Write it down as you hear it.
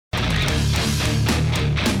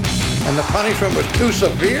and the punishment was too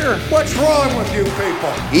severe? What's wrong with you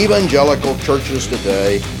people? Evangelical churches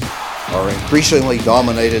today are increasingly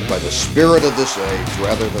dominated by the spirit of this age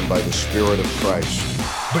rather than by the spirit of Christ.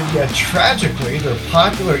 But yet, tragically, there are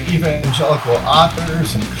popular evangelical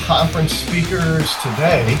authors and conference speakers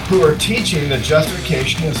today who are teaching that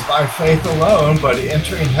justification is by faith alone, but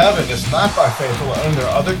entering heaven is not by faith alone. There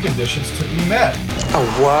are other conditions to be met. A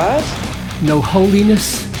what? No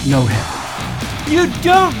holiness, no heaven. You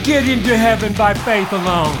don't get into heaven by faith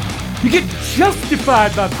alone. You get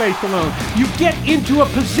justified by faith alone. You get into a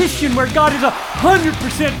position where God is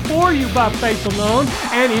 100% for you by faith alone.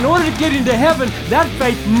 And in order to get into heaven, that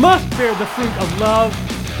faith must bear the fruit of love.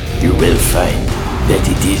 You will find that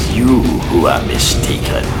it is you who are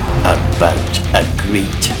mistaken about a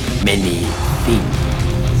great many things.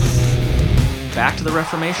 Back to the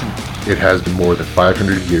Reformation. It has been more than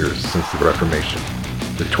 500 years since the Reformation.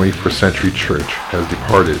 The 21st century church has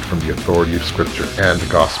departed from the authority of Scripture and the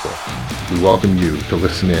gospel. We welcome you to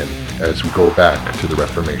listen in as we go back to the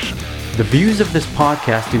Reformation. The views of this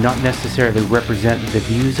podcast do not necessarily represent the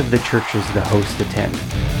views of the churches the hosts attend.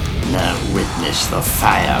 Now witness the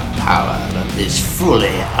firepower of this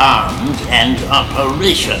fully armed and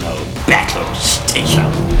operational battle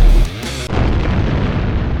station.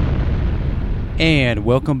 And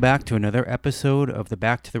welcome back to another episode of the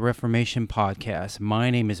Back to the Reformation podcast. My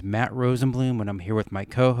name is Matt Rosenblum, and I'm here with my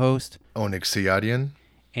co-host, Onik Siadian.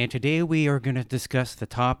 And today we are going to discuss the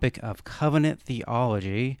topic of covenant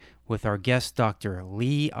theology with our guest, Dr.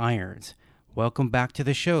 Lee Irons. Welcome back to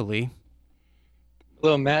the show, Lee.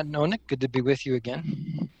 Hello, Matt and Onik. Good to be with you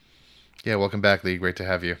again. Yeah, welcome back, Lee. Great to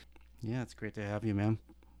have you. Yeah, it's great to have you, man.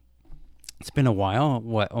 It's been a while.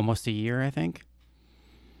 What, almost a year, I think?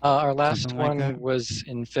 Our last one was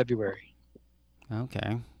in February.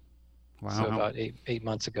 Okay. Wow. So about eight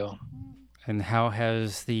months ago. And how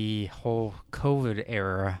has the whole COVID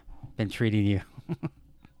era been treating you?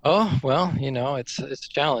 Oh, well, it's a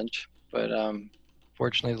challenge, but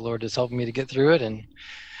fortunately the Lord has helped me to get through it, and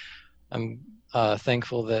I'm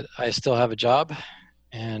thankful that I still have a job,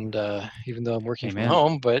 and even though I'm working from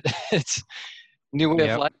home, but it's a new way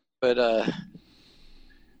of life, but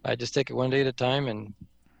I just take it one day at a time and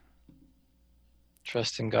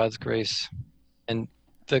trust in God's grace. And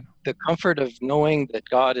the comfort of knowing that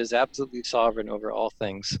God is absolutely sovereign over all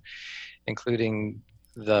things, including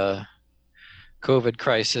the COVID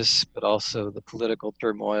crisis, but also the political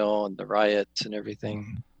turmoil and the riots and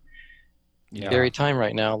everything. Scary time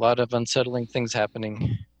right now. A lot of unsettling things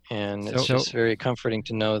happening, and it's just very comforting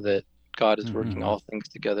to know that God is working all things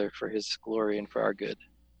together for His glory and for our good.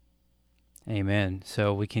 Amen.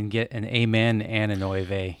 So we can get an amen and an oy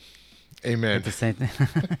vey. Amen. At the same thing.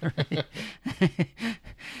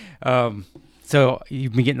 So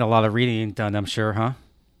you've been getting a lot of reading done, I'm sure, huh?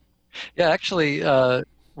 Yeah, actually,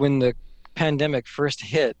 when the pandemic first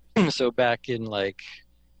hit, so back in like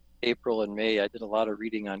April and May, I did a lot of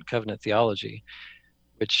reading on covenant theology,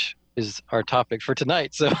 which is our topic for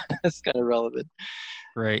tonight. So it's kind of relevant.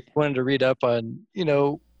 Right. Wanted to read up on,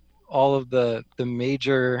 all of the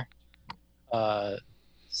major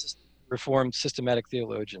Reformed systematic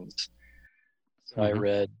theologians. So I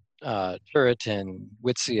read Turretin,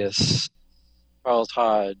 Witsius, Charles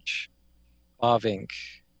Hodge, Bavinck,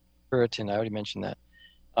 Turretin, I already mentioned that.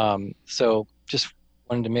 So just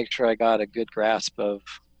wanted to make sure I got a good grasp of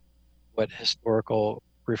what historical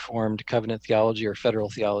Reformed covenant theology or federal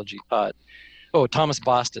theology taught. Oh, Thomas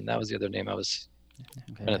Boston, that was the other name I was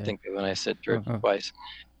trying to think of when I said Turretin twice.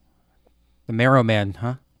 The Marrow Man,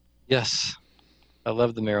 huh? Yes, I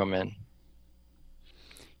love the Marrow Man.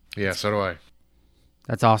 Yeah, so do I.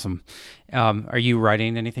 That's awesome. Are you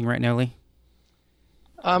writing anything right now, Lee?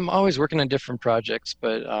 I'm always working on different projects,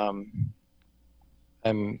 but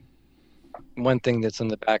I'm one thing that's on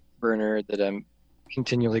the back burner that I'm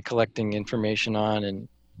continually collecting information on and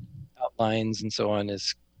outlines and so on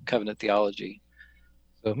is covenant theology.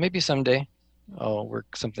 So maybe someday I'll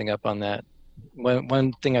work something up on that.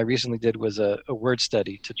 One thing I recently did was a word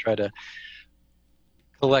study to try to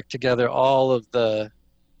collect together all of the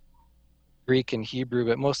Greek and Hebrew,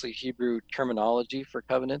 but mostly Hebrew terminology for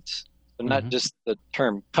covenants. So not just the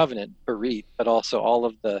term covenant, berit, but also all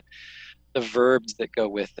of the verbs that go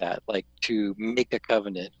with that, like to make a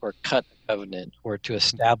covenant or cut a covenant or to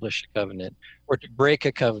establish a covenant or to break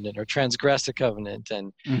a covenant or transgress a covenant,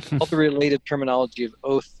 and all the related terminology of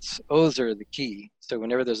oaths. Oaths are the key. So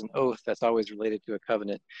whenever there's an oath, that's always related to a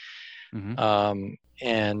covenant.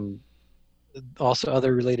 And also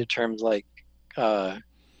other related terms like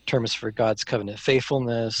terms for God's covenant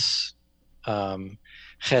faithfulness,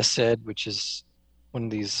 chesed, which is one of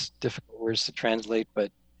these difficult words to translate,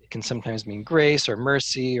 but can sometimes mean grace or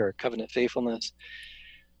mercy or covenant faithfulness.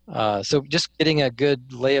 So just getting a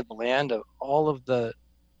good lay of the land of all of the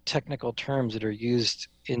technical terms that are used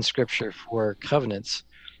in Scripture for covenants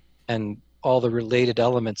and all the related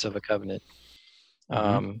elements of a covenant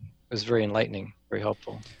was very enlightening, very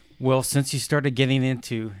helpful. Well, since you started getting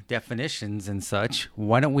into definitions and such,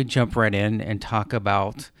 why don't we jump right in and talk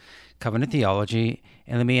about covenant theology?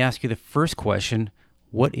 And let me ask you the first question.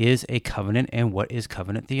 What is a covenant and what is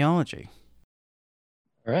covenant theology?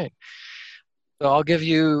 All right. So I'll give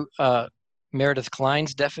you Meredith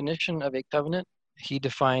Klein's definition of a covenant. He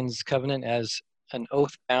defines covenant as an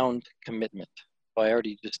oath-bound commitment. So I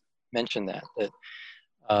already just mentioned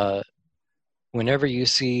that whenever you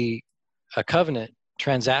see a covenant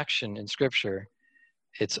transaction in Scripture,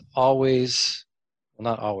 it's always, well,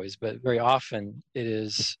 not always, but very often it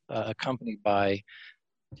is accompanied by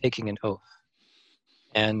taking an oath.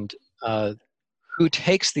 And who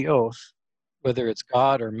takes the oath, whether it's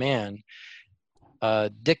God or man,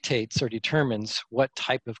 dictates or determines what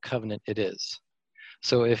type of covenant it is.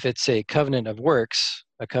 So if it's a covenant of works,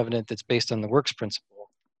 a covenant that's based on the works principle,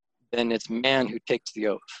 then it's man who takes the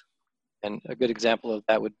oath. And a good example of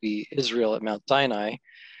that would be Israel at Mount Sinai,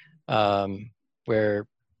 where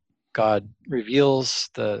God reveals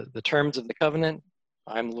the terms of the covenant.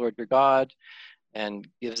 I'm the Lord your God, and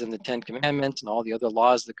gives them the 10 Commandments and all the other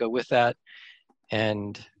laws that go with that.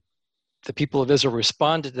 And the people of Israel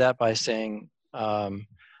responded to that by saying,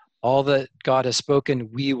 all that God has spoken,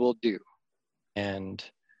 we will do. And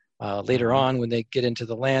later on, when they get into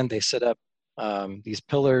the land, they set up these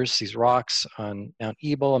pillars, these rocks on Mount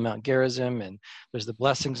Ebal and Mount Gerizim, and there's the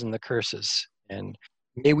blessings and the curses. And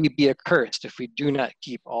may we be accursed if we do not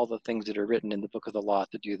keep all the things that are written in the book of the law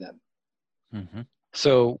to do them. Mm-hmm.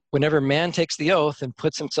 So whenever man takes the oath and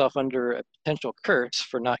puts himself under a potential curse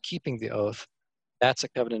for not keeping the oath, that's a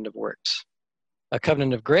covenant of works. A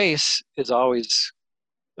covenant of grace is always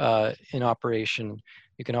in operation.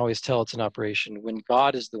 You can always tell it's in operation when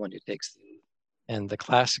God is the one who takes the oath. And the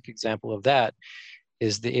classic example of that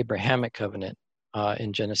is the Abrahamic covenant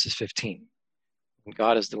in Genesis 15. And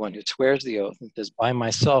God is the one who swears the oath and says, by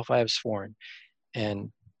myself I have sworn.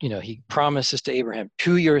 And he promises to Abraham,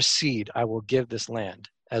 to your seed I will give this land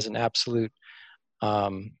as an absolute.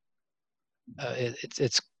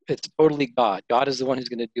 It's totally God. God is the one who's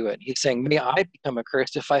going to do it. He's saying, may I become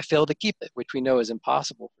accursed if I fail to keep it, which we know is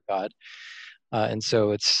impossible for God. And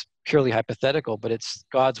so it's purely hypothetical, but it's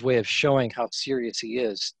God's way of showing how serious he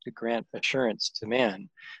is to grant assurance to man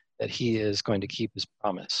that he is going to keep his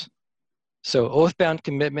promise. So oath-bound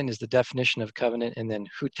commitment is the definition of covenant, and then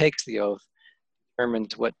who takes the oath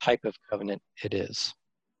determines what type of covenant it is.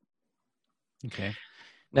 Okay.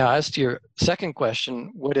 Now, as to your second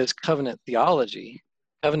question, what is covenant theology?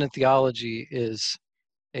 Covenant theology is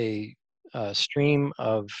a stream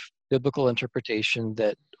of biblical interpretation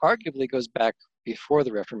that arguably goes back before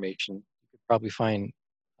the Reformation. You could probably find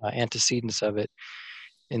antecedents of it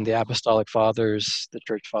in the Apostolic Fathers, the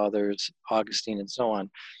Church Fathers, Augustine, and so on.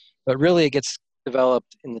 But really it gets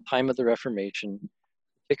developed in the time of the Reformation,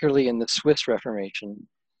 particularly in the Swiss Reformation,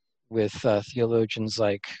 with theologians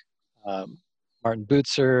like Martin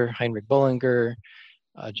Bucer, Heinrich Bullinger,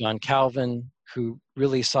 John Calvin, who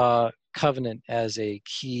really saw covenant as a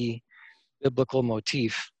key biblical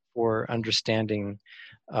motif for understanding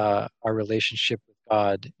our relationship with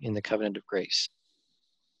God in the covenant of grace.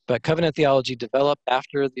 But covenant theology developed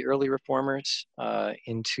after the early reformers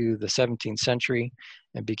into the 17th century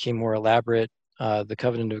and became more elaborate. The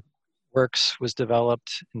covenant of works was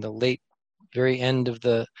developed in the very end of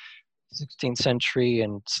the 16th century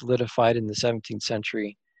and solidified in the 17th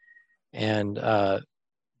century, and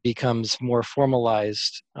becomes more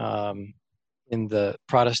formalized in the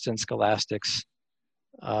Protestant scholastics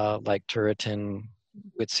like Turretin,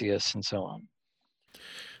 Whitsius, and so on.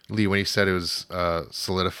 Lee, when you said it was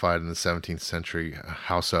solidified in the 17th century,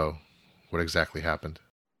 how so? What exactly happened?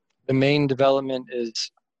 The main development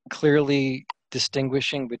is clearly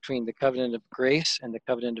distinguishing between the covenant of grace and the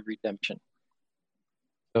covenant of redemption.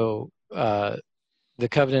 So the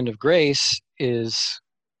covenant of grace is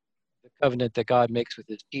the covenant that God makes with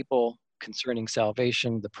his people concerning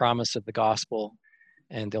salvation, the promise of the gospel,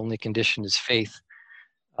 and the only condition is faith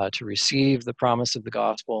to receive the promise of the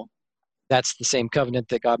gospel. That's the same covenant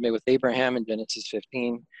that God made with Abraham in Genesis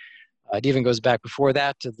 15. It even goes back before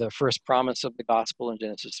that to the first promise of the gospel in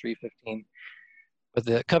Genesis 3:15. But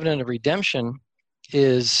the covenant of redemption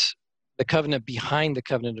is the covenant behind the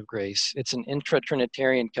covenant of grace. It's an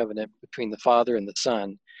intra-Trinitarian covenant between the Father and the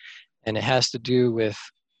Son, and it has to do with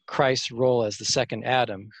Christ's role as the second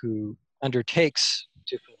Adam, who undertakes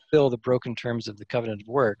to fulfill the broken terms of the covenant of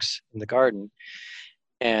works in the garden.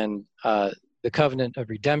 And the covenant of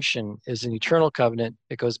redemption is an eternal covenant.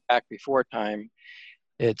 It goes back before time.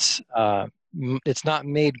 It's not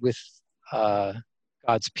made with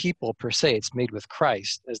God's people per se. It's made with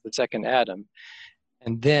Christ as the second Adam.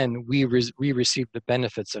 And then we receive the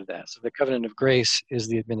benefits of that. So the covenant of grace is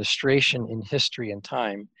the administration in history and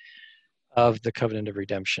time of the covenant of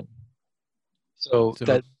redemption. So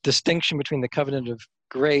that distinction between the covenant of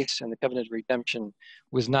grace and the covenant of redemption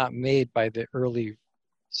was not made by the early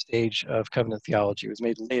stage of covenant theology. It was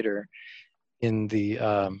made later in the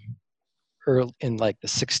like the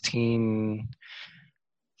 1630s,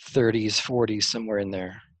 40s, somewhere in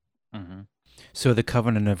there. Mm-hmm. So the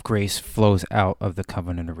covenant of grace flows out of the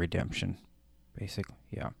covenant of redemption, basically.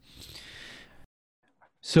 Yeah.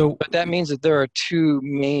 So, but that means that there are two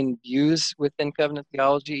main views within covenant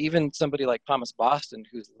theology. Even somebody like Thomas Boston,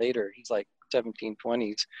 who's later, he's like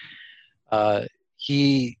 1720s,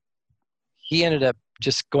 he ended up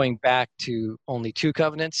just going back to only two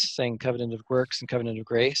covenants, saying covenant of works and covenant of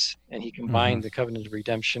grace, and he combined the covenant of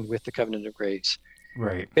redemption with the covenant of grace.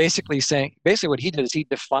 Right. Basically what he did is he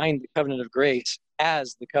defined the covenant of grace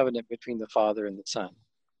as the covenant between the Father and the Son.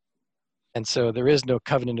 And so there is no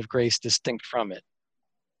covenant of grace distinct from it,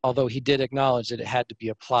 although he did acknowledge that it had to be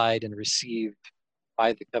applied and received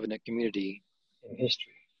by the covenant community in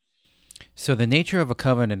history. So the nature of a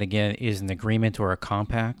covenant, again, is an agreement or a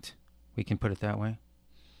compact. We can put it that way.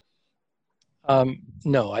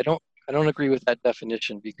 No, I don't agree with that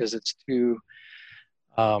definition, because it's too.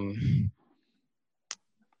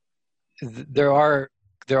 There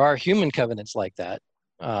are human covenants like that.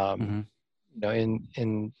 You know,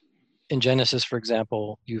 in Genesis, for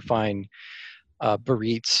example, you find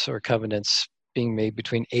bereits or covenants being made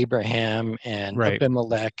between Abraham and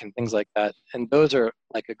Abimelech and things like that, and those are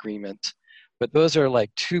like agreements. But those are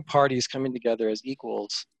like two parties coming together as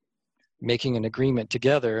equals, making an agreement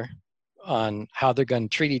together on how they're going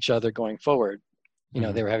to treat each other going forward. You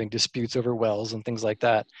know, they were having disputes over wells and things like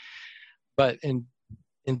that. But in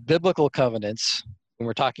biblical covenants, when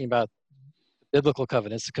we're talking about biblical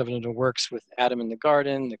covenants, the covenant of works with Adam in the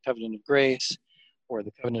garden, the covenant of grace, or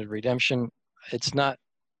the covenant of redemption, it's not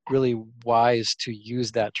really wise to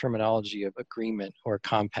use that terminology of agreement or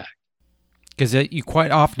compact. Because you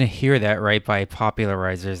quite often hear that, right, by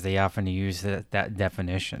popularizers. They often use that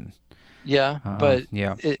definition. Yeah, but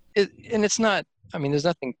it's not, I mean, there's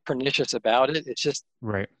nothing pernicious about it. It's just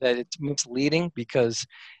that it's misleading because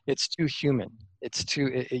it's too human.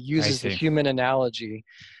 It uses the human analogy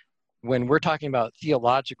when we're talking about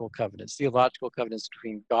theological covenants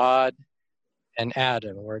between God and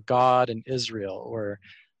Adam, or God and Israel, or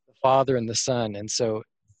the Father and the Son. And so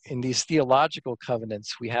in these theological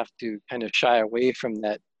covenants, we have to kind of shy away from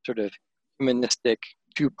that sort of humanistic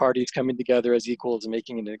two parties coming together as equals and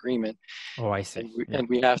making an agreement. Oh, I see. And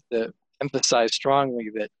we have to emphasize strongly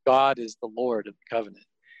that God is the Lord of the covenant,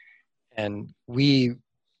 and we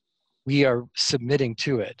are submitting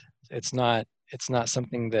to it. It's not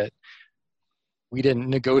something that we didn't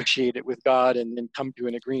negotiate it with God and then come to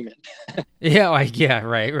an agreement. Right.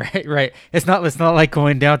 It's not like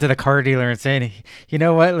going down to the car dealer and saying, you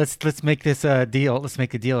know what, let's make this deal. Let's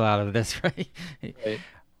make a deal out of this, right?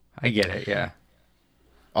 I get it. Yeah.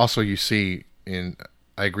 Also, you see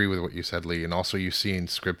I agree with what you said, Lee, and also you see in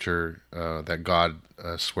Scripture that God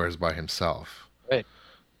swears by Himself. Right.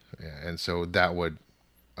 Yeah, and so that would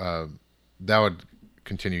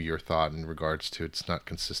continue your thought in regards to it's not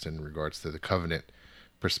consistent in regards to the covenant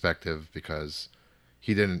perspective, because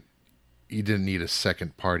he didn't need a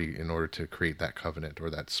second party in order to create that covenant or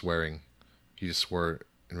that swearing. He just swore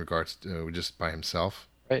in regards to just by himself,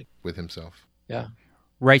 right, with himself. Yeah.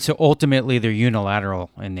 Right. So ultimately, they're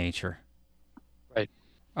unilateral in nature. Right.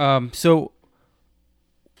 So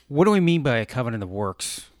what do we mean by a covenant of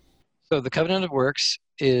works? So the covenant of works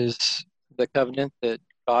is the covenant that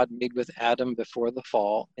God made with Adam before the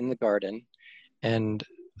fall in the garden, and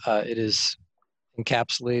it is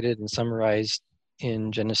encapsulated and summarized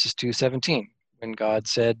in Genesis 2:17, when God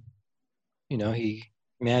said, He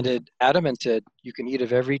commanded Adam and said, "You can eat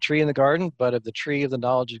of every tree in the garden, but of the tree of the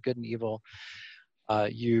knowledge of good and evil,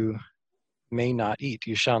 you may not eat.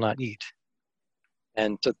 You shall not eat."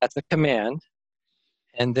 And so that's a command,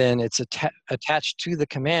 and then it's attached to the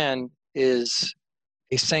command is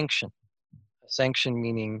a sanction. Sanction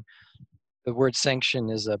meaning the word sanction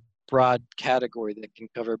is a broad category that can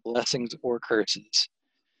cover blessings or curses.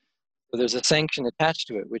 So there's a sanction attached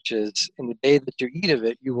to it, which is, in the day that you eat of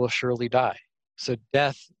it, you will surely die. So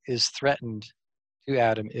death is threatened to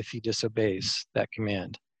Adam if he disobeys that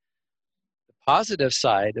command. The positive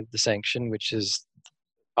side of the sanction, which is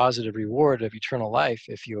positive reward of eternal life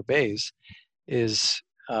if he obeys is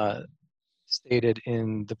stated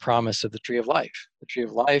in the promise of the tree of life. The tree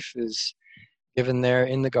of life is given there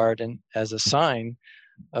in the garden as a sign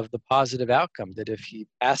of the positive outcome, that if he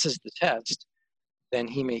passes the test, then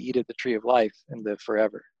he may eat of the tree of life and live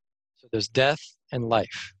forever. So there's death and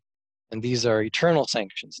life. And these are eternal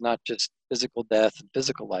sanctions, not just physical death and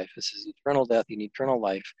physical life. This is eternal death and eternal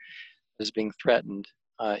life that is being threatened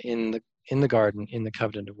in the garden, in the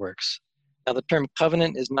covenant of works. Now, the term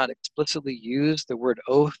covenant is not explicitly used. The word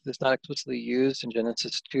oath is not explicitly used in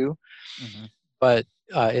Genesis 2, but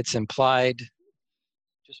it's implied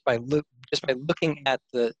just by looking at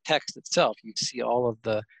the text itself. You see all of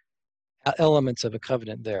the elements of a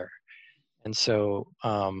covenant there. And so you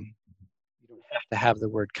don't have to have the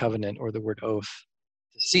word covenant or the word oath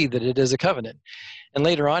to see that it is a covenant. And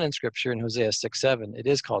later on in Scripture, in Hosea 6:7, it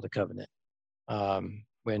is called a covenant.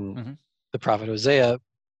 When the prophet Hosea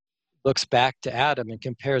looks back to Adam and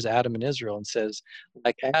compares Adam and Israel and says,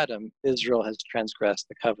 like Adam, Israel has transgressed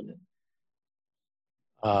the covenant.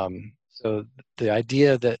 So the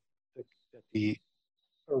idea that the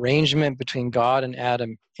arrangement between God and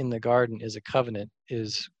Adam in the garden is a covenant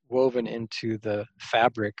is woven into the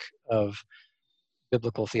fabric of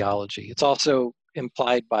biblical theology. It's also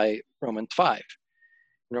implied by Romans 5.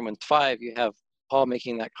 In Romans 5, you have Paul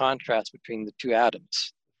making that contrast between the two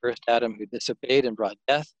Adams. The first Adam who disobeyed and brought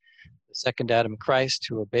death, the second Adam, Christ,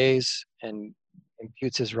 who obeys and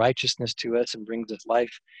imputes his righteousness to us and brings us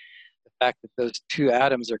life. The fact that those two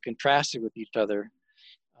Adams are contrasted with each other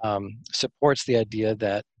supports the idea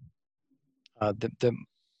that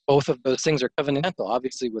both of those things are covenantal.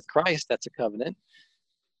 Obviously, with Christ, that's a covenant.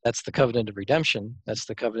 That's the covenant of redemption. That's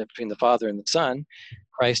the covenant between the Father and the Son.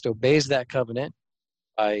 Christ obeys that covenant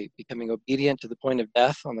by becoming obedient to the point of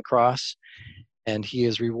death on the cross, and he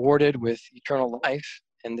is rewarded with eternal life,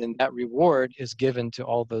 and then that reward is given to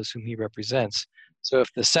all those whom he represents. So if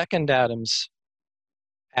the second Adam's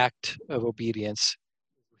act of obedience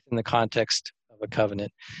within the context of a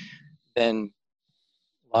covenant, then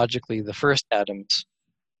logically the first Adam's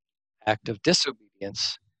act of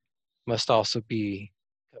disobedience must also be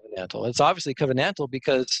covenantal. It's obviously covenantal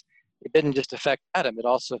because it didn't just affect Adam, it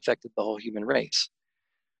also affected the whole human race.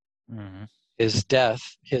 His death,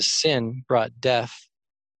 his sin brought death,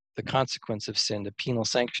 the consequence of sin, the penal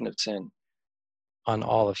sanction of sin, on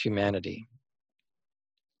all of humanity.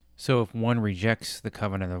 So if one rejects the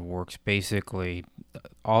covenant of works, basically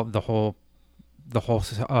the whole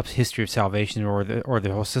history of salvation or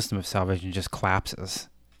the whole system of salvation just collapses.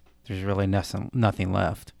 There's really nothing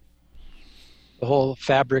left. The whole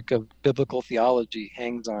fabric of biblical theology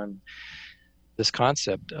hangs on this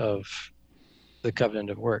concept of the covenant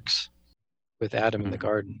of works with Adam in the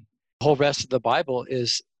garden. The whole rest of the Bible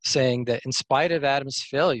is saying that in spite of Adam's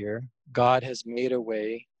failure, God has made a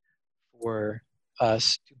way for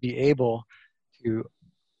us to be able to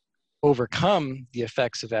overcome the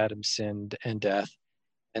effects of Adam's sin and death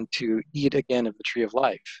and to eat again of the tree of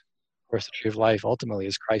life. Of course, the tree of life ultimately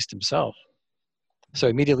is Christ himself. So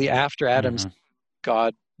immediately after Adam's,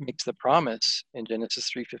 God makes the promise in Genesis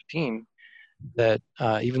 3:15 that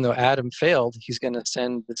even though Adam failed, he's going to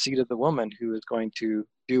send the seed of the woman who is going to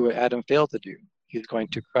do what Adam failed to do. He's going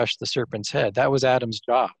to crush the serpent's head. That was Adam's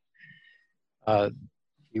job.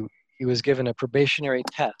 He was given a probationary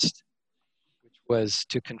test, which was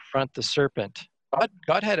to confront the serpent.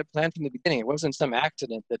 God had a plan from the beginning. It wasn't some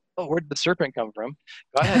accident that, where did the serpent come from?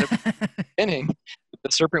 God had a beginning that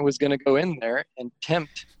the serpent was going to go in there and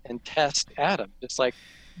tempt and test Adam, just like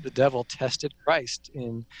the devil tested Christ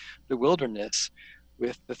in the wilderness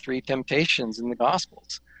with the 3 temptations in the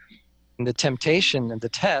Gospels. And the temptation and the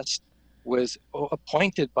test was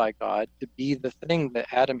appointed by God to be the thing that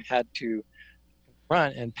Adam had to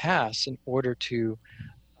confront and pass in order to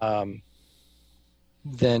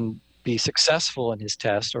then be successful in his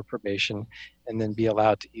test or probation and then be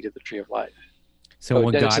allowed to eat of the tree of life. So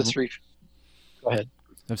when Genesis 3, go ahead.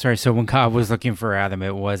 I'm sorry. So when God was looking for Adam,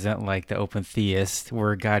 it wasn't like the open theist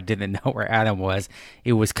where God didn't know where Adam was.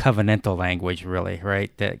 It was covenantal language, really,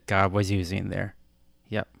 right? That God was using there.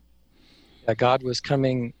 Yep. Yeah, God was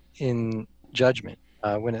coming in judgment.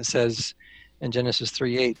 When it says in Genesis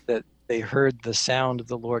 3:8 that they heard the sound of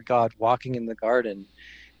the Lord God walking in the garden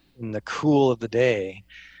in the cool of the day.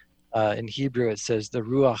 In Hebrew, it says the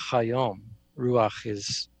Ruach Hayom. Ruach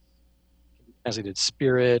is translated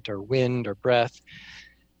spirit or wind or breath.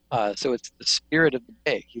 So it's the spirit of the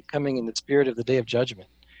day. He's coming in the spirit of the day of judgment.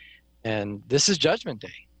 And this is Judgment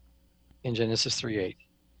Day in Genesis 3:8.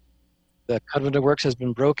 The covenant of works has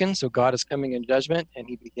been broken, so God is coming in judgment, and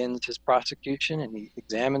he begins his prosecution, and he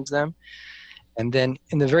examines them. And then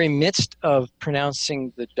in the very midst of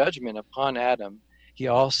pronouncing the judgment upon Adam, he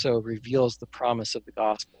also reveals the promise of the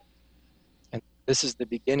gospel. And this is the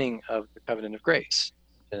beginning of the covenant of grace,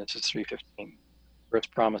 Genesis 3:15,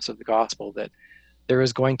 first promise of the gospel, that there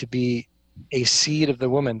is going to be a seed of the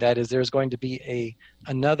woman. That is, there's going to be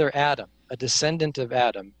another Adam, a descendant of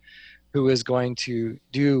Adam, who is going to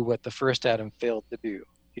do what the first Adam failed to do.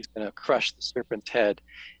 He's going to crush the serpent's head,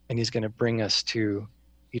 and he's going to bring us to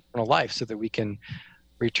eternal life so that we can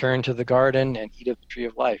return to the garden and eat of the tree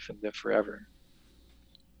of life and live forever.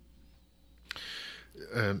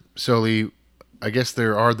 So, Lee, I guess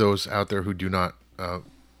there are those out there who do not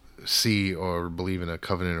see or believe in a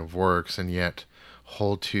covenant of works, and yet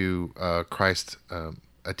hold to Christ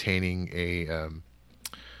attaining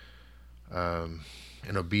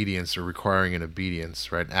an obedience, or requiring an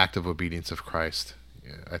obedience, right? An active obedience of Christ,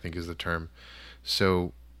 I think is the term.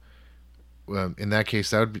 So in that case,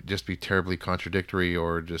 that would just be terribly contradictory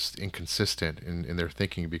or just inconsistent in their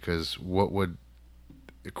thinking, because what would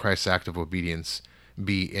Christ's active obedience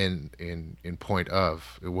be in point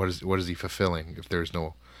of? What is he fulfilling if there's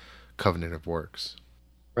no covenant of works?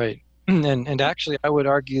 Right. And actually, I would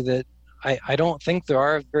argue that I don't think there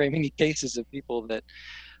are very many cases of people that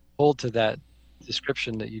hold to that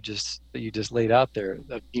description that you just laid out there,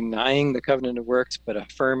 of denying the covenant of works but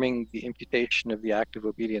affirming the imputation of the active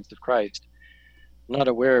obedience of Christ. I'm not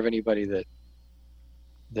aware of anybody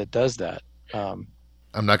that does that. I'm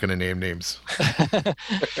not going to name names.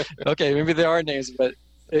 Okay, maybe there are names, but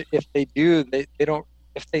if they do, they don't.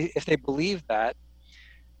 If they believe that,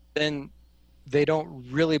 then they don't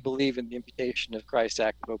really believe in the imputation of Christ's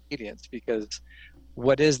active obedience, because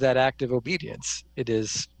what is that active obedience? It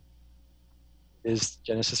is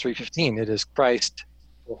Genesis 3:15. It is Christ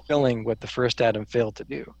fulfilling what the first Adam failed to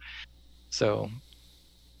do. So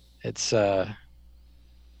it's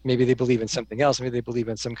maybe they believe in something else. Maybe they believe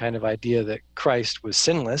in some kind of idea that Christ was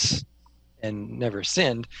sinless and never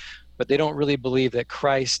sinned, but they don't really believe that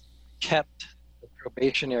Christ kept the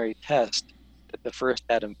probationary test that the first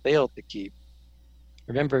Adam failed to keep.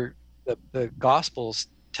 Remember, the Gospels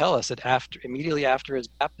tell us that immediately after his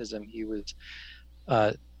baptism, he was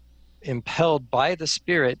impelled by the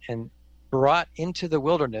Spirit and brought into the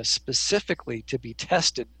wilderness specifically to be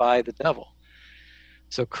tested by the devil.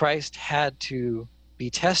 So Christ had to be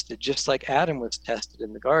tested just like Adam was tested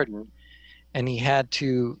in the garden, and he had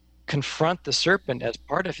to confront the serpent as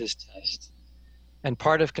part of his test. And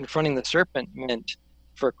part of confronting the serpent meant,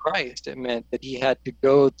 for Christ, it meant that he had to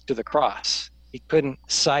go to the cross. He couldn't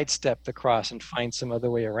sidestep the cross and find some other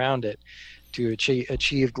way around it to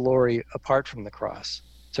achieve glory apart from the cross.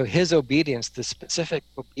 So his obedience, the specific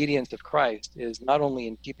obedience of Christ, is not only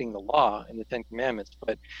in keeping the law in the Ten Commandments,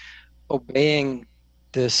 but obeying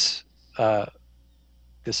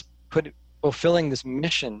fulfilling this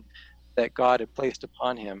mission that God had placed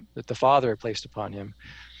upon him, that the Father had placed upon him,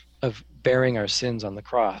 of bearing our sins on the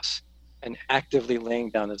cross and actively laying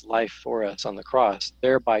down his life for us on the cross,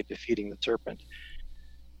 thereby defeating the serpent.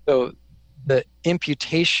 So the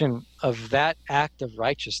imputation of that act of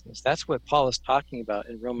righteousness, that's what Paul is talking about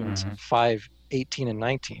in Romans 5:18 and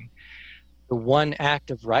 19. The one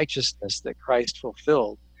act of righteousness that Christ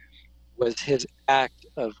fulfilled was his act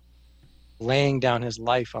of laying down his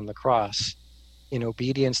life on the cross in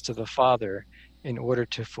obedience to the Father in order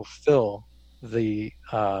to fulfill the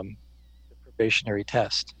probationary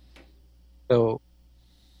test. So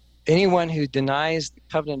anyone who denies the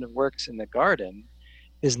covenant of works in the garden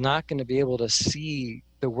is not going to be able to see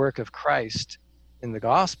the work of Christ in the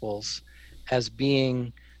Gospels as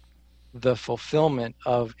being the fulfillment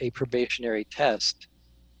of a probationary test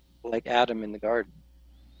like Adam in the garden.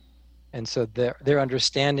 And so their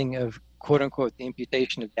understanding of, quote unquote, the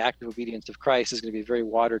imputation of the active obedience of Christ is going to be very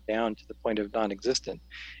watered down to the point of non-existent.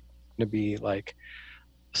 It's going to be like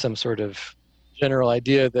some sort of general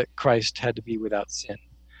idea that Christ had to be without sin.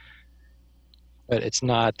 But it's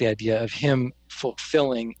not the idea of him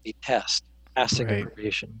fulfilling a test, passing a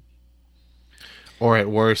probation. Or at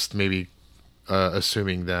worst, maybe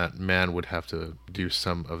assuming that man would have to do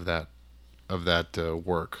some of that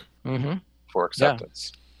work for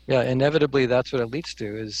acceptance. Yeah, inevitably that's what it leads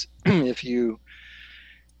to, is if you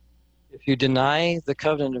deny the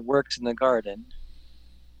covenant of works in the garden,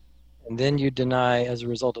 and then you deny, as a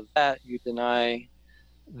result of that, you deny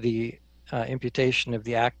the imputation of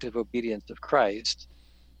the active obedience of Christ,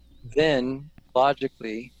 then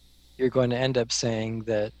logically you're going to end up saying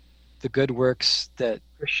that the good works that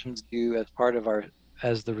Christians do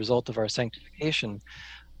as the result of our sanctification,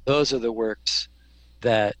 those are the works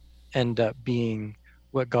that end up being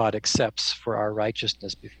what God accepts for our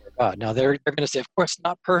righteousness before God. Now they're going to say, of course,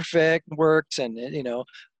 not perfect works, and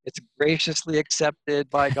it's graciously accepted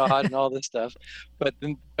by God and all this stuff. But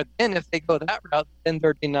then if they go that route, then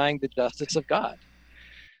they're denying the justice of God.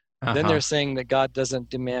 Then they're saying that God doesn't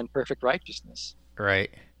demand perfect righteousness.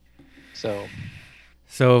 Right.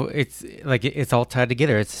 So it's like it's all tied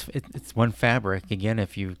together. It's one fabric. Again,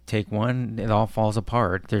 if you take one, it all falls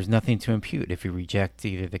apart. There's nothing to impute if you reject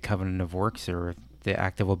either the covenant of works or the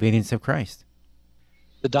active obedience of Christ.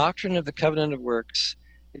 The doctrine of the covenant of works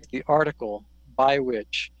is the article by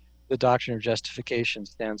which the doctrine of justification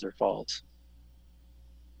stands or falls.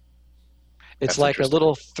 It's like a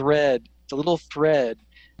little thread. It's a little thread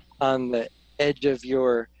on the edge of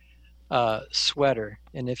your sweater,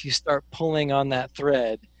 and if you start pulling on that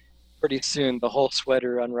thread, pretty soon the whole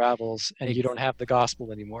sweater unravels and you don't have the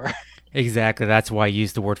gospel anymore. Exactly. That's why I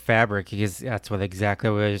used the word fabric, because that's exactly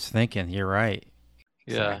what I was thinking. You're right.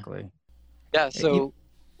 Exactly. Yeah. So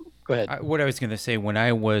go ahead. What I was going to say, when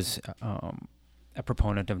I was a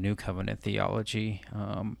proponent of New Covenant theology,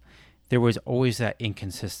 there was always that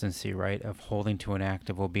inconsistency, right, of holding to an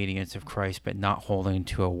active obedience of Christ, but not holding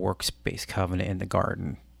to a works-based covenant in the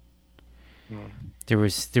garden. There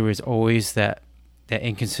was always that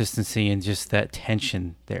inconsistency and just that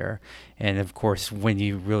tension there. And of course, when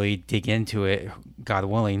you really dig into it, God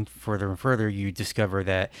willing, further and further, you discover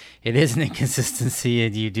that it is an inconsistency,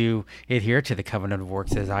 and you do adhere to the covenant of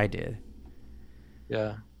works as I did.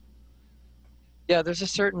 Yeah. There's a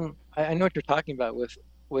certain, I know what you're talking about with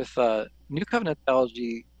New Covenant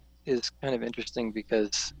theology is kind of interesting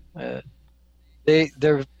because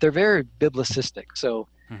they're very biblicistic. So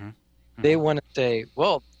they want to say,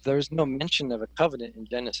 well, there's no mention of a covenant in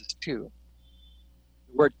Genesis 2.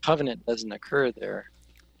 The word covenant doesn't occur there.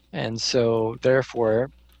 And so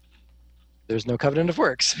therefore there's no covenant of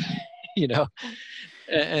works,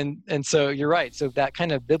 And so you're right. So that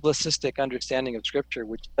kind of biblicistic understanding of Scripture,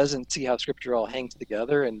 which doesn't see how Scripture all hangs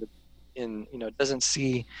together and doesn't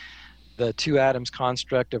see the two Adams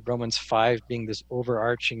construct of Romans 5 being this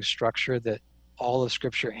overarching structure that all of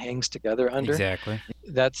Scripture hangs together under. Exactly.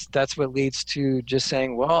 That's what leads to just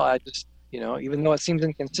saying, well, I just, even though it seems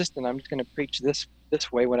inconsistent, I'm just going to preach this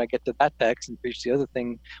way when I get to that text and preach the other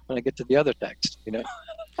thing when I get to the other text,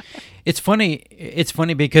 It's funny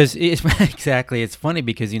because it's funny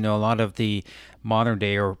because a lot of the modern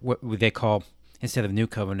day, or what they call, instead of New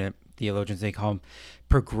Covenant theologians, they call them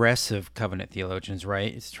progressive covenant theologians,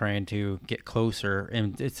 right? It's trying to get closer,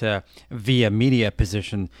 and it's a via media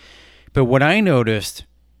position. But what I noticed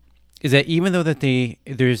is that even though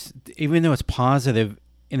it's positive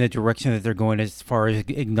in the direction that they're going as far as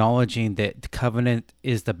acknowledging that the covenant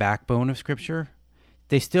is the backbone of Scripture,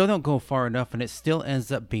 they still don't go far enough, and it still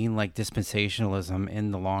ends up being like dispensationalism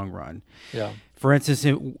in the long run. Yeah. For instance,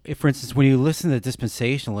 when you listen to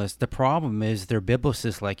dispensationalists, the problem is they're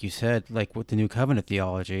biblicists, like you said, like with the New Covenant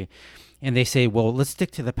theology, and they say, well, let's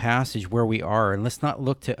stick to the passage where we are, and let's not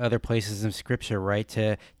look to other places in Scripture, right,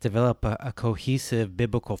 to develop a cohesive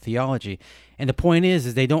biblical theology. And the point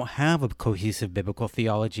is they don't have a cohesive biblical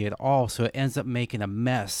theology at all, so it ends up making a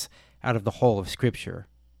mess out of the whole of Scripture.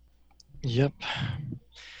 Yep.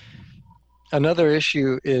 Another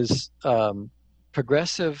issue is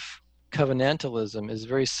progressive covenantalism is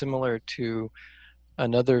very similar to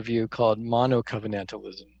another view called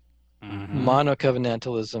monocovenantalism.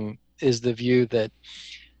 Monocovenantalism is the view that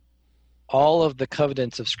all of the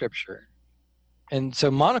covenants of Scripture, and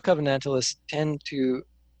so monocovenantalists tend to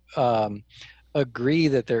agree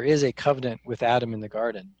that there is a covenant with Adam in the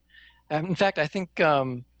garden. In fact, I think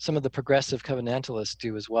some of the progressive covenantalists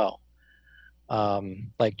do as well.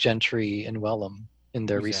 Like Gentry and Wellum in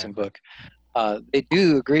their recent book. They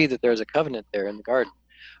do agree that there's a covenant there in the garden.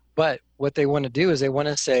 But what they want to do is they want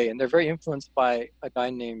to say, and they're very influenced by a guy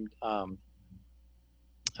named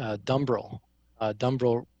Dumbrell.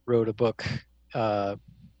 Dumbrell wrote a book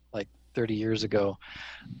like 30 years ago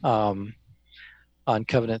on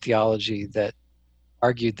covenant theology that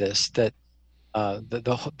argued this, that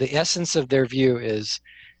the essence of their view is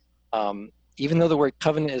even though the word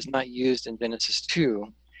covenant is not used in Genesis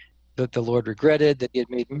 2, that the Lord regretted that he had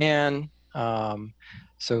made man.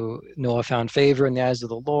 So Noah found favor in the eyes of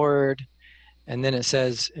the Lord. And then it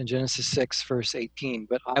says in Genesis 6, verse 18,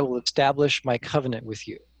 but I will establish my covenant with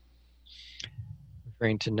you,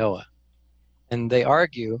 referring to Noah. And they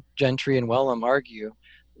argue, Gentry and Wellum argue,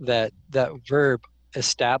 that that verb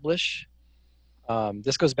establish,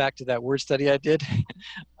 this goes back to that word study I did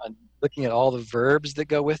on looking at all the verbs that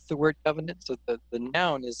go with the word covenant. So the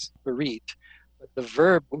noun is berit, but the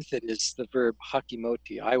verb with it is the verb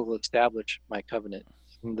hakimoti. I will establish my covenant.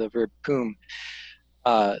 From the verb kum.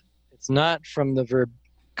 It's not from the verb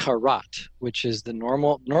karat, which is the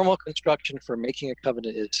normal construction for making a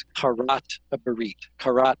covenant is karat abarit.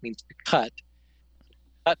 Karat means to cut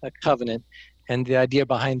a covenant, and the idea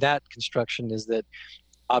behind that construction is that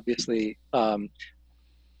obviously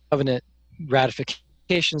covenant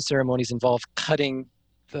ratification ceremonies involve cutting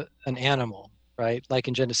an animal, right? Like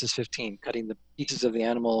in Genesis 15, cutting the pieces of the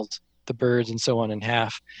animals, the birds, and so on in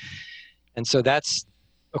half. And so that's,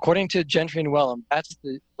 according to Gentry and Wellum, that's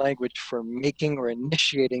the language for making or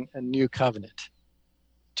initiating a new covenant,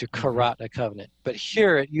 to karat a covenant. But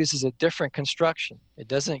here it uses a different construction. It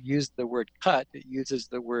doesn't use the word cut, it uses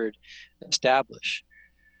the word establish.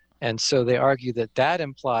 And so they argue that that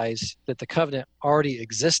implies that the covenant already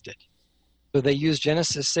existed. So they use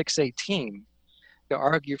Genesis 6:18 to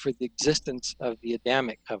argue for the existence of the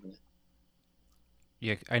Adamic covenant.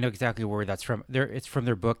 Yeah, I know exactly where that's from. It's from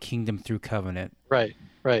their book, Kingdom Through Covenant. Right.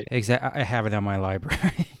 I have it on my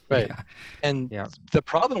library. Right. Yeah. And Yeah. the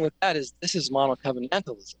problem with that is this is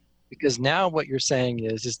monocovenantalism, because now what you're saying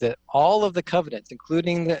is that all of the covenants,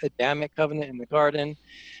 including the Adamic covenant in the garden,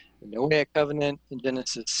 the Noahic covenant in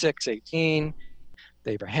Genesis 6:18,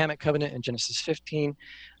 the Abrahamic covenant in Genesis 15,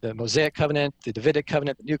 the Mosaic covenant, the Davidic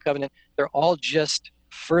covenant, the New covenant, they're all just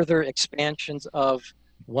further expansions of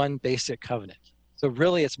one basic covenant. So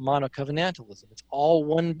really it's monocovenantalism. It's all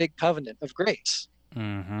one big covenant of grace.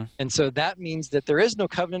 Mm-hmm. And so that means that there is no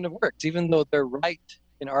covenant of works, even though they're right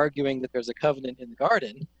in arguing that there's a covenant in the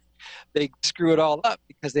garden. They screw it all up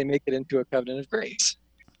because they make it into a covenant of grace.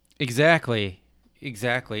 Exactly.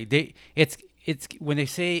 It's when they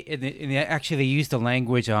say actually they use the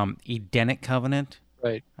language Edenic covenant.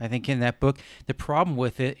 Right. I think in that book, the problem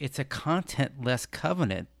with it, it's a content-less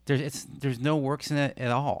covenant. There's no works in it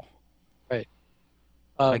at all. Right.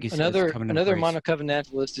 Like you said, another grace.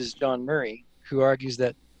 monocovenantalist is John Murray, who argues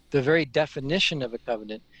that the very definition of a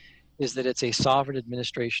covenant is that it's a sovereign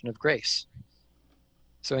administration of grace.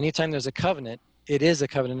 So anytime there's a covenant, it is a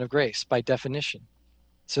covenant of grace by definition.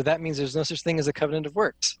 So that means there's no such thing as a covenant of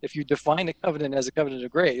works. If you define a covenant as a covenant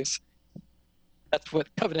of grace, that's what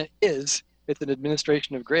covenant is. It's an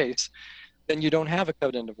administration of grace. Then you don't have a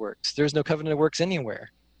covenant of works. There's no covenant of works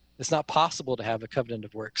anywhere. It's not possible to have a covenant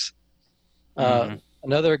of works.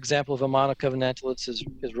 Another example of a monocovenantalist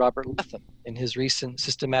is Robert Letham in his recent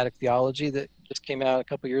Systematic Theology that just came out a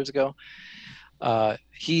couple years ago.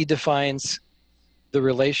 He defines the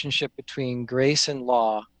relationship between grace and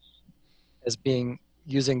law as being,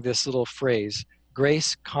 using this little phrase,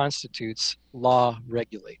 grace constitutes, law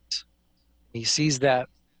regulates. He sees that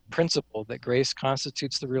principle that grace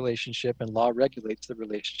constitutes the relationship and law regulates the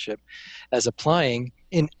relationship as applying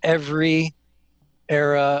in every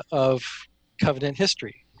era of covenant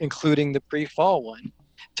history, including the pre-fall one.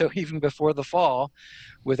 So even before the fall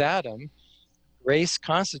with Adam, grace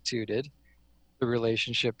constituted the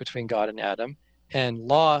relationship between God and Adam, and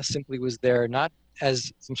law simply was there not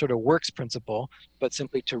as some sort of works principle, but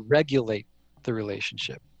simply to regulate the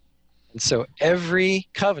relationship. And so every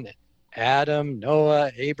covenant, Adam,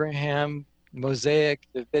 Noah, Abraham, Mosaic,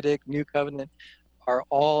 Davidic, New Covenant, are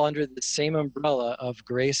all under the same umbrella of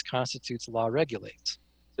grace constitutes, law regulates.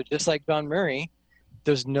 So just like John Murray,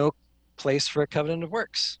 there's no place for a covenant of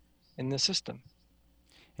works in the system.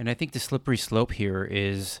 And I think the slippery slope here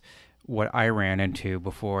is what I ran into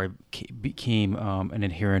before I became an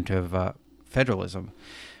adherent of federalism,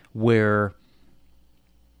 where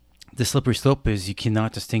the slippery slope is you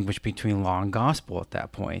cannot distinguish between law and gospel at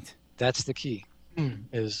that point. That's the key,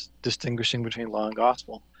 is distinguishing between law and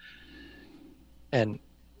gospel. And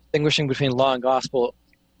distinguishing between law and gospel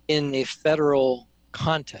in a federal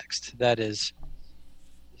context, that is,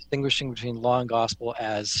 distinguishing between law and gospel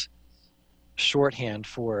as shorthand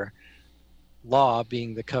for law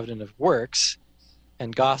being the covenant of works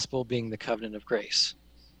and gospel being the covenant of grace.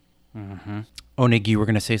 Mm-hmm. Onig, you were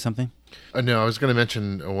going to say something? No, I was going to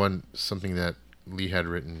mention something that Lee had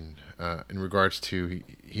written in regards to,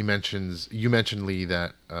 you mentioned, Lee,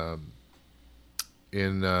 that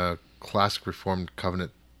in classic Reformed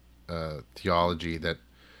covenant theology that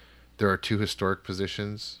there are two historic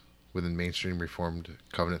positions within mainstream Reformed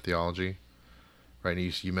covenant theology, right?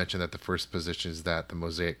 And you mentioned that the first position is that the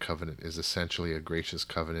Mosaic covenant is essentially a gracious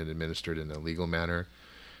covenant administered in a legal manner.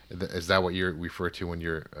 Is that what you refer to when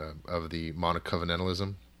you're of the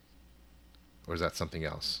monocovenantalism, or is that something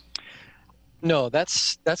else? No,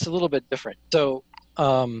 that's a little bit different. So,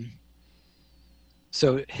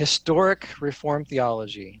 so historic Reformed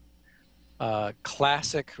theology,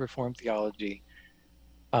 classic Reformed theology,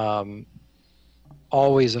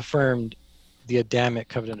 always affirmed the Adamic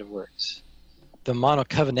covenant of works. The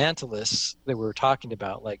monocovenantalists that we were talking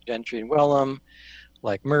about, like Gentry and Wellum,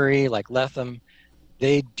 like Murray, like Letham,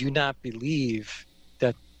 they do not believe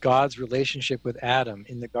that God's relationship with Adam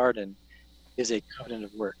in the garden is a covenant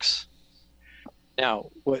of works. Now,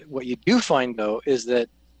 what you do find, though, is that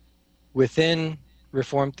within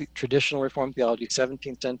traditional Reformed theology,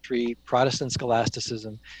 17th century Protestant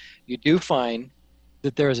scholasticism, you do find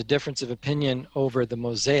that there is a difference of opinion over the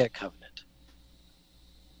Mosaic covenant.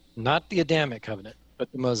 Not the Adamic covenant,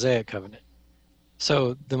 but the Mosaic covenant.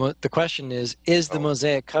 So the question is the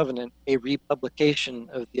Mosaic covenant a republication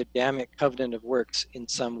of the Adamic covenant of works in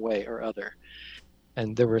some way or other?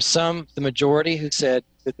 And there were the majority who said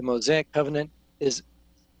that the Mosaic covenant is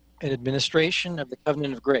an administration of the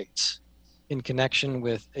covenant of grace in connection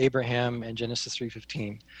with Abraham and Genesis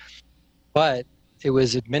 3:15. But it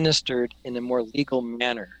was administered in a more legal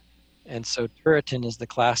manner. And so Turretin is the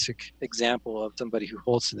classic example of somebody who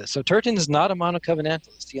holds to this. So Turretin is not a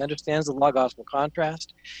monocovenantalist. He understands the law-gospel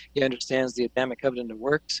contrast. He understands the Adamic covenant of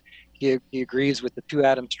works. He agrees with the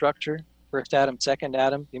two-Adam structure, first Adam, second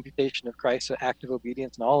Adam, the imputation of Christ's active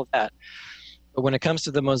obedience, and all of that. But when it comes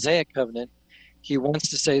to the Mosaic covenant, he wants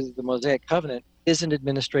to say that the Mosaic covenant is an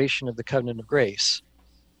administration of the covenant of grace.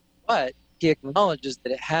 But he acknowledges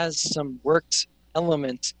that it has some works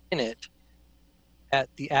elements in it at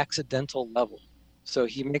the accidental level. So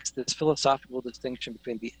he makes this philosophical distinction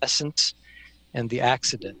between the essence and the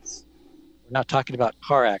accidents. We're not talking about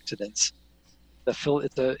car accidents.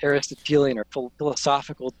 It's the Aristotelian or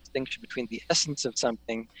philosophical distinction between the essence of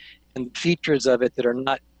something and the features of it that are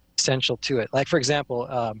not essential to it. Like, for example,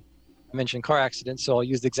 I mentioned car accidents, so I'll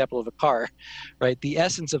use the example of a car, right? The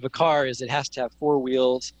essence of a car is it has to have four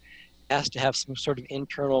wheels, it has to have some sort of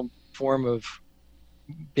internal form of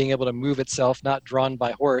being able to move itself, not drawn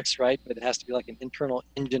by horse, right? But it has to be like an internal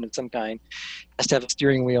engine of some kind. It has to have a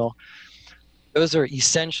steering wheel. Those are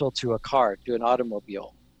essential to a car, to an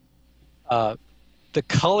automobile. The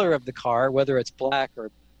color of the car, whether it's black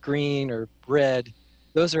or green or red,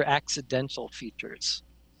 those are accidental features.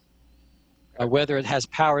 Whether it has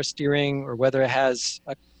power steering or whether it has,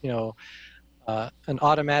 an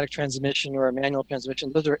automatic transmission or a manual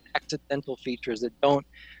transmission, those are accidental features that don't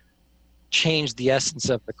change the essence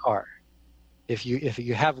of the car. If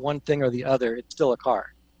you have one thing or the other, it's still a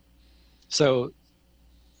car. So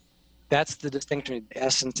that's the distinction between the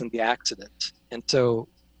essence and the accident. And so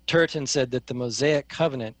Turretin said that the Mosaic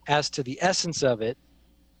covenant, as to the essence of it,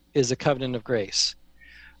 is a covenant of grace.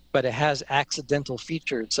 But it has accidental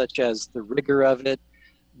features such as the rigor of it,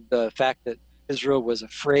 the fact that Israel was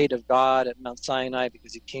afraid of God at Mount Sinai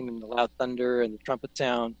because he came in the loud thunder and the trumpet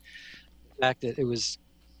sound, the fact that it was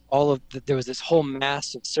there was this whole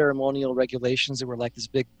mass of ceremonial regulations that were like this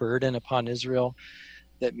big burden upon Israel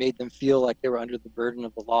that made them feel like they were under the burden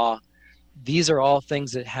of the law. These are all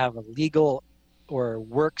things that have a legal or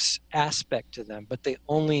works aspect to them, but they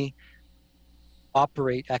only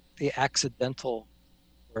operate at the accidental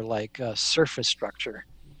or like a surface structure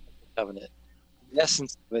of the covenant. The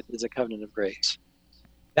essence of it is a covenant of grace.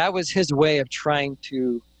 That was his way of trying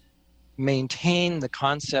to maintain the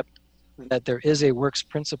concept that there is a works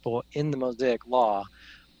principle in the Mosaic law,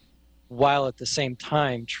 while at the same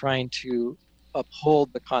time trying to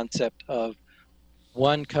uphold the concept of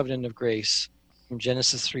one covenant of grace from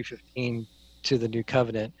Genesis 3:15 to the New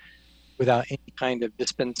Covenant without any kind of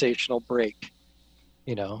dispensational break,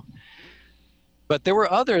 But there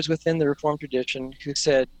were others within the Reformed tradition who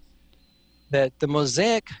said that the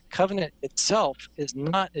Mosaic covenant itself is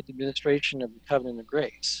not an administration of the covenant of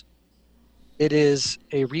grace. It is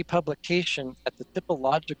a republication at the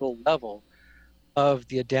typological level of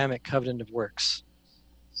the Adamic covenant of works,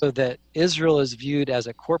 so that Israel is viewed as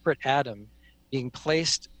a corporate Adam being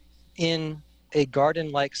placed in a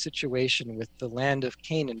garden-like situation with the land of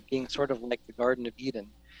Canaan being sort of like the Garden of Eden.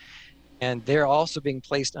 And they're also being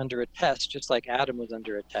placed under a test, just like Adam was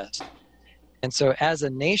under a test. And so as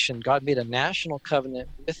a nation, God made a national covenant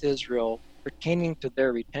with Israel pertaining to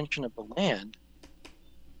their retention of the land,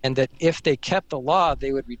 and that if they kept the law,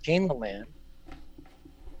 they would retain the land.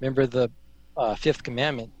 Remember the fifth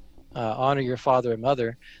commandment, honor your father and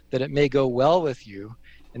mother, that it may go well with you,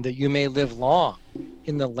 and that you may live long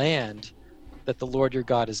in the land that the Lord your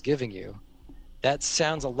God is giving you. That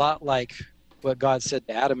sounds a lot like what God said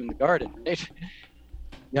to Adam in the garden, right?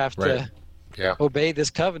 You have to obey this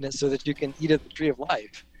covenant so that you can eat of the tree of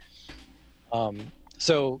life.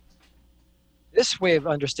 So this way of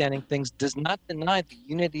understanding things does not deny the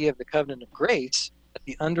unity of the covenant of grace at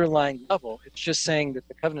the underlying level. It's just saying that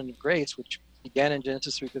the covenant of grace, which began in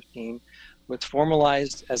Genesis 3:15, was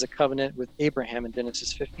formalized as a covenant with Abraham in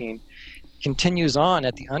Genesis 15, continues on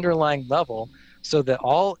at the underlying level so that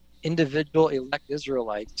all individual elect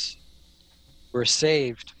Israelites were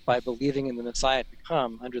saved by believing in the Messiah to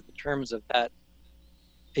come under the terms of that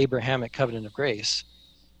Abrahamic covenant of grace.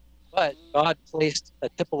 But God placed a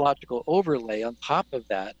typological overlay on top of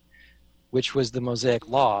that, which was the Mosaic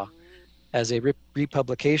law, as a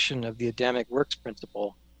republication of the Adamic works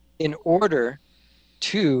principle, in order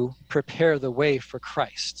to prepare the way for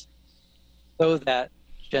Christ, so that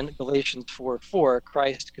Galatians 4:4,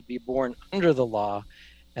 Christ could be born under the law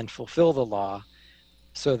and fulfill the law,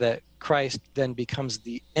 so that Christ then becomes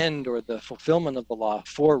the end or the fulfillment of the law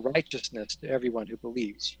for righteousness to everyone who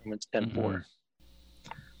believes, Romans 10:4.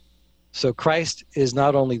 So Christ is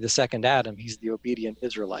not only the second Adam, he's the obedient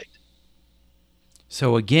Israelite.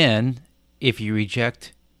 So again, if you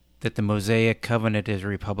reject that the Mosaic covenant is a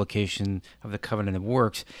republication of the covenant of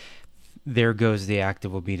works, there goes the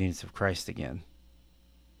active obedience of Christ again.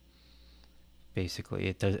 Basically,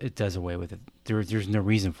 it does away with it. There's no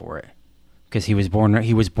reason for it, because he was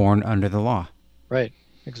born under the law. Right.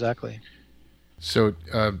 Exactly. So,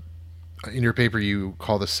 in your paper, you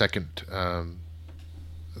call the second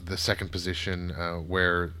position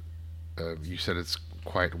where you said it's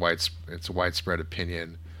quite it's a widespread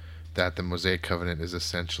opinion that the Mosaic covenant is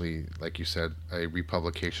essentially, like you said, a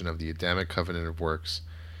republication of the Adamic covenant of works,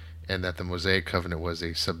 and that the Mosaic covenant was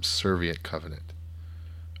a subservient covenant,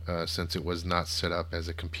 since it was not set up as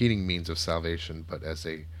a competing means of salvation, but as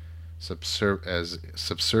a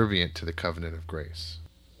subservient to the covenant of grace.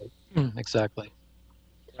 Exactly.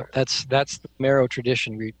 That's the Marrow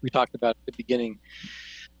tradition we talked about at the beginning.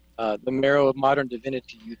 The Marrow of modern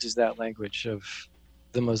divinity uses that language of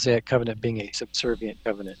the Mosaic covenant being a subservient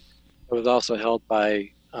covenant. It was also held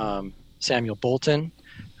by Samuel Bolton,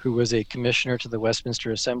 who was a commissioner to the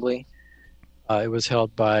Westminster Assembly. It was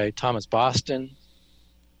held by Thomas Boston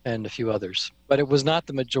and a few others. But it was not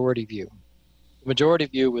the majority view. The majority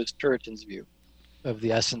view was Turretin's view of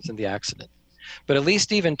the essence and the accident. But at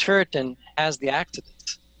least even Turretin has the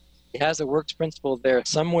accident. He has a works principle there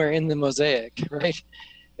somewhere in the Mosaic, right?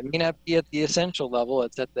 It may not be at the essential level,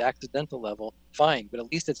 it's at the accidental level, fine, but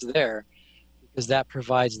at least it's there, because that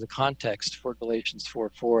provides the context for Galatians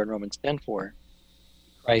 4:4 and Romans 10:4.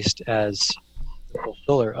 Christ as the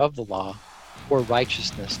fulfiller of the law for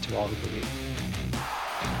righteousness to all who believe.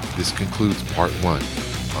 This concludes part 1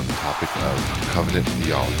 on the topic of covenant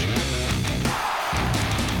theology.